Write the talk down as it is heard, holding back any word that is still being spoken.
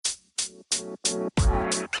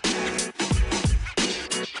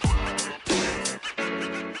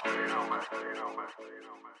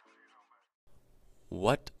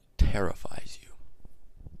What terrifies you?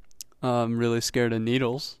 I'm really scared of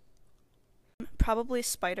needles. Probably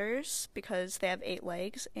spiders because they have 8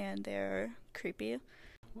 legs and they're creepy.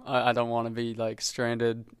 I don't want to be like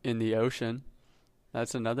stranded in the ocean.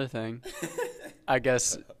 That's another thing. I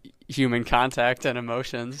guess human contact and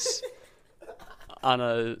emotions on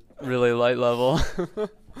a really light level.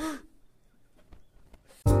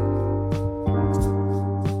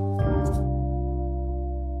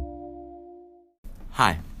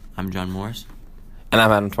 Hi, I'm John Morris. And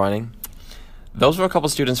I'm Adam Twining. Those were a couple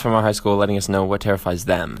students from our high school letting us know what terrifies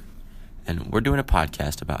them. And we're doing a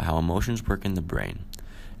podcast about how emotions work in the brain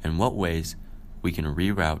and what ways we can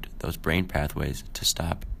reroute those brain pathways to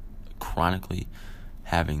stop chronically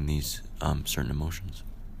having these certain emotions.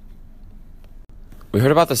 We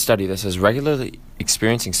heard about the study that says regularly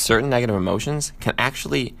experiencing certain negative emotions can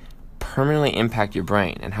actually permanently impact your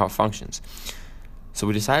brain and how it functions. So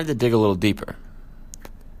we decided to dig a little deeper.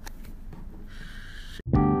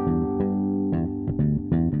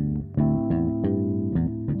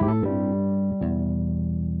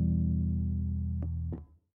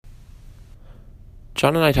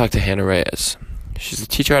 John and I talked to Hannah Reyes. She's a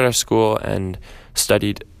teacher at our school and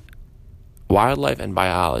studied wildlife and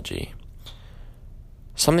biology.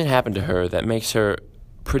 Something happened to her that makes her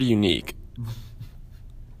pretty unique.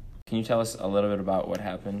 Can you tell us a little bit about what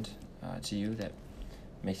happened to you that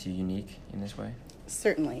makes you unique in this way?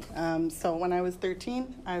 Certainly. So when I was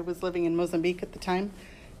 13, I was living in Mozambique at the time,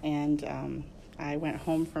 and I went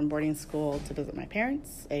home from boarding school to visit my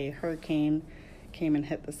parents. A hurricane came and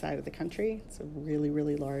hit the side of the country. It's a really,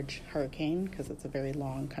 really large hurricane because it's a very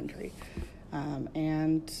long country.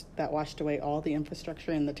 And that washed away all the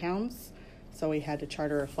infrastructure in the towns. So we had to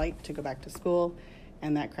charter a flight to go back to school,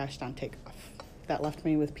 and that crashed on takeoff. That left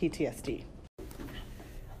me with PTSD.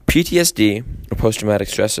 PTSD, or post-traumatic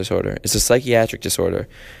stress disorder, is a psychiatric disorder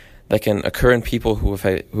that can occur in people who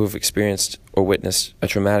have experienced or witnessed a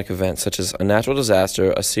traumatic event such as a natural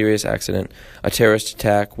disaster, a serious accident, a terrorist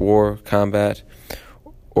attack, war, combat,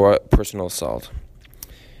 or a personal assault.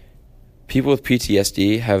 People with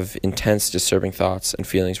PTSD have intense, disturbing thoughts and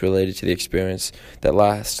feelings related to the experience that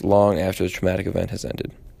last long after the traumatic event has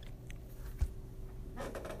ended.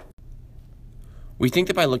 We think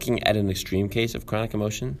that by looking at an extreme case of chronic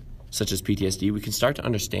emotion, such as PTSD, we can start to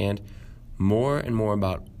understand more and more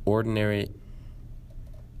about ordinary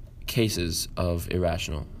cases of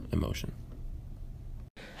irrational emotion.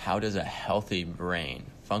 How does a healthy brain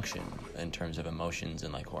function in terms of emotions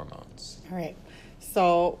and like hormones? All right.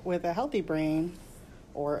 So with a healthy brain,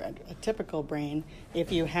 or a typical brain,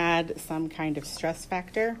 if you had some kind of stress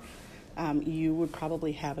factor, you would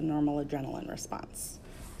probably have a normal adrenaline response.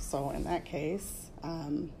 So in that case,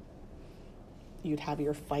 you'd have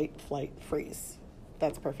your fight, flight, freeze.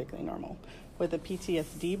 That's perfectly normal. With a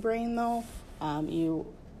PTSD brain, though, you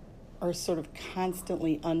are sort of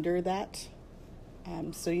constantly under that.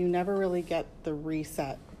 So you never really get the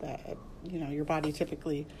reset that, your body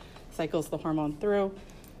typically cycles the hormone through,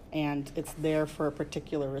 and it's there for a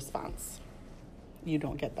particular response. You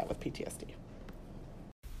don't get that with PTSD.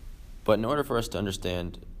 But in order for us to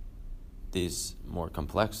understand these more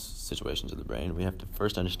complex situations of the brain, we have to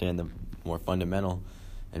first understand the more fundamental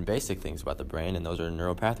and basic things about the brain, and those are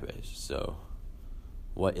neural pathways. So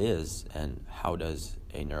what is and how does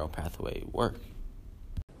a neural pathway work?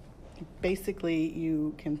 Basically,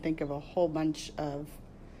 you can think of a whole bunch of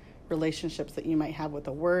relationships that you might have with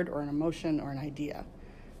a word or an emotion or an idea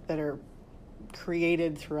that are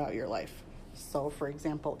created throughout your life. So, for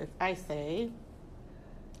example, if I say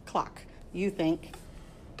clock, you think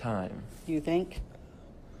Time. you think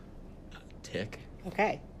Tick.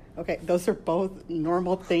 okay, those are both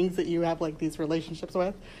normal things that you have like these relationships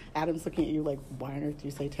with. Adam's looking at you like, why on earth do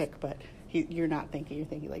you say tick? But you're not thinking, you're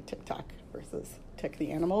thinking like TikTok versus tick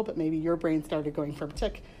the animal, but maybe your brain started going from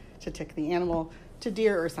tick to tick the animal to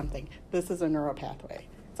deer or something. This is a neural pathway.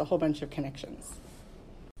 It's a whole bunch of connections.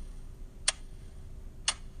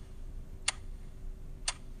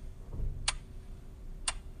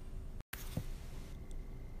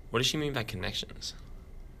 What does she mean by connections?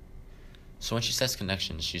 So when she says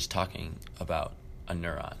connections, she's talking about a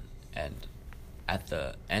neuron. And at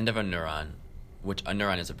the end of a neuron, which a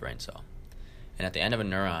neuron is a brain cell, and at the end of a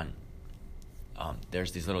neuron,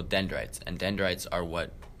 there's these little dendrites. And dendrites are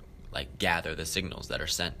what gather the signals that are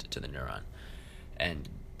sent to the neuron. And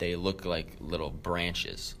they look like little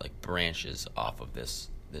branches, off of this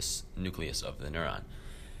nucleus of the neuron.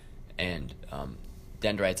 And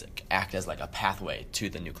dendrites act as like a pathway to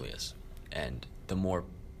the nucleus. And the more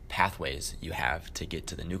pathways you have to get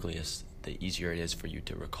to the nucleus, the easier it is for you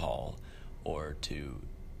to recall or to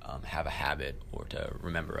have a habit or to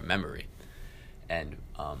remember a memory. And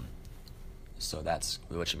so that's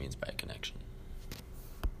what she means by connection.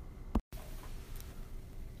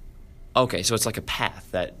 Okay, so it's like a path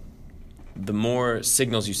that the more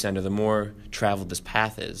signals you send or the more traveled this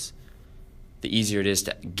path is, the easier it is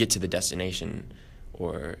to get to the destination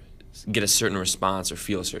or get a certain response or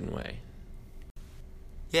feel a certain way.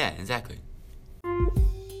 Yeah, exactly.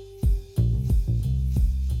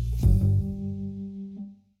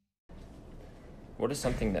 What is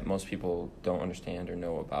something that most people don't understand or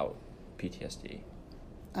know about PTSD?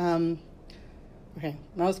 Okay,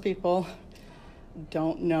 most people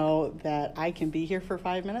don't know that I can be here for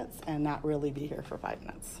 5 minutes and not really be here for 5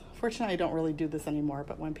 minutes. Fortunately, I don't really do this anymore,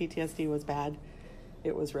 but when PTSD was bad,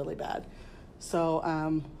 it was really bad. So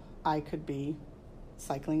I could be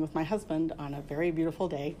cycling with my husband on a very beautiful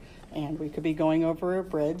day, and we could be going over a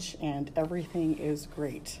bridge, and everything is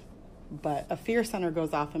great. But a fear center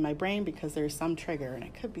goes off in my brain because there's some trigger, and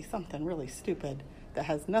it could be something really stupid that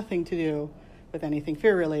has nothing to do with anything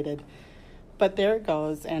fear-related. But there it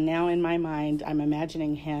goes, and now in my mind, I'm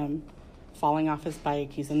imagining him falling off his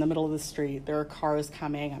bike. He's in the middle of the street. There are cars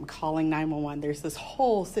coming. I'm calling 911. There's this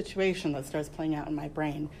whole situation that starts playing out in my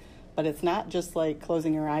brain. But it's not just like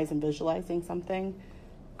closing your eyes and visualizing something.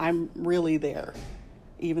 I'm really there,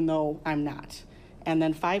 even though I'm not. And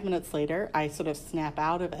then 5 minutes later, I sort of snap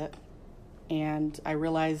out of it, and I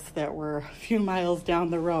realize that we're a few miles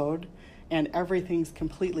down the road, and everything's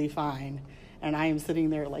completely fine. And I am sitting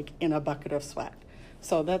there like in a bucket of sweat.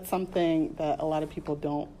 So that's something that a lot of people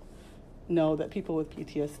don't know, that people with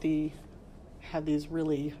PTSD have these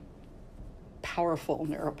really powerful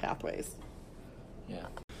neural pathways. Yeah.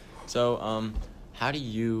 So, how do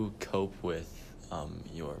you cope with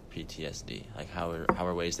your PTSD? Like, how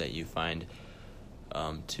are ways that you find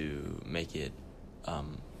to make it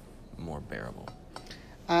more bearable?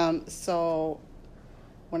 So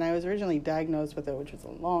when I was originally diagnosed with it, which was a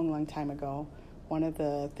long, long time ago, one of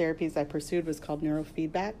the therapies I pursued was called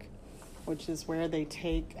neurofeedback, which is where they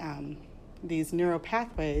take these neural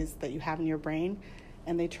pathways that you have in your brain,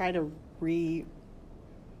 and they try to reorder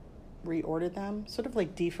them, sort of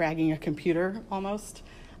like defragging a computer almost.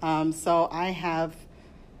 So I have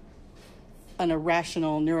an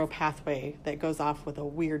irrational neural pathway that goes off with a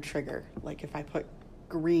weird trigger. Like if I put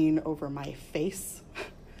green over my face,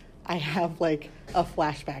 I have like a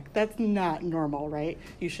flashback. That's not normal, right?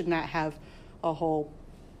 You should not have a whole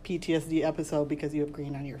PTSD episode because you have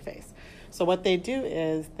green on your face. So what they do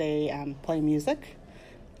is they play music,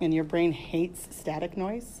 and your brain hates static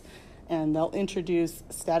noise, and they'll introduce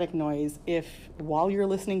static noise if while you're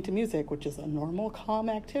listening to music, which is a normal calm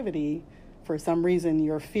activity, for some reason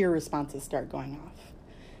your fear responses start going off.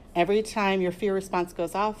 Every time your fear response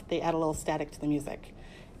goes off, they add a little static to the music.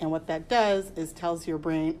 And what that does is tells your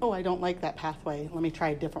brain, oh, I don't like that pathway. Let me try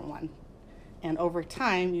a different one. And over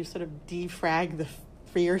time, you sort of defrag the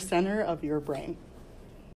fear center of your brain.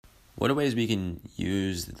 What are ways we can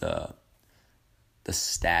use the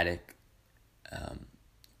static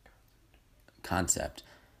concept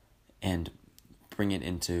and bring it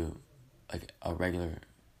into like a regular,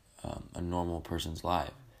 a normal person's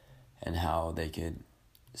life, and how they could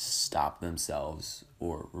stop themselves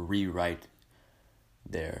or rewrite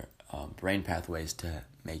their brain pathways to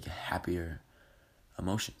make happier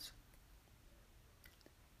emotions?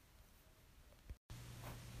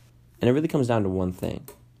 And it really comes down to one thing,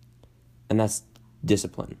 and that's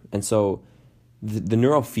discipline. And so the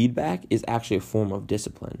neurofeedback is actually a form of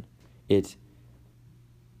discipline. It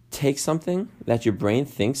takes something that your brain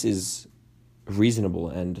thinks is reasonable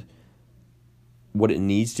and what it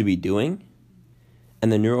needs to be doing,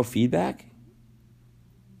 and the neurofeedback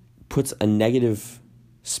puts a negative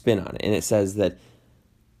spin on it, and it says that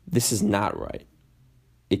this is not right.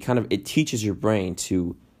 It teaches your brain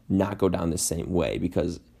to not go down the same way,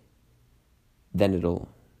 because then it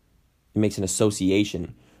makes an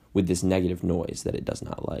association with this negative noise that it does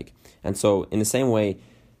not like. And so in the same way,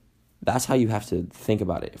 that's how you have to think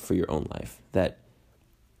about it for your own life, that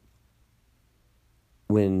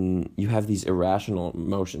when you have these irrational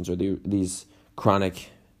emotions or these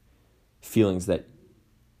chronic feelings, that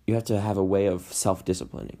you have to have a way of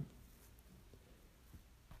self-disciplining.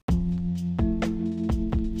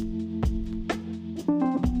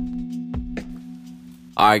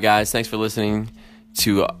 All right, guys, thanks for listening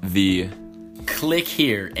to the Click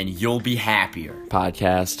Here and You'll Be Happier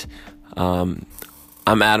podcast. I'm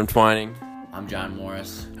Adam Twining. I'm John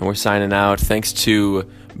Morris. And we're signing out. Thanks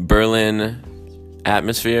to Berlin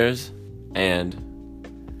Atmospheres and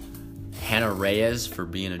Hannah Reyes for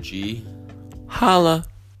being a G. Holla.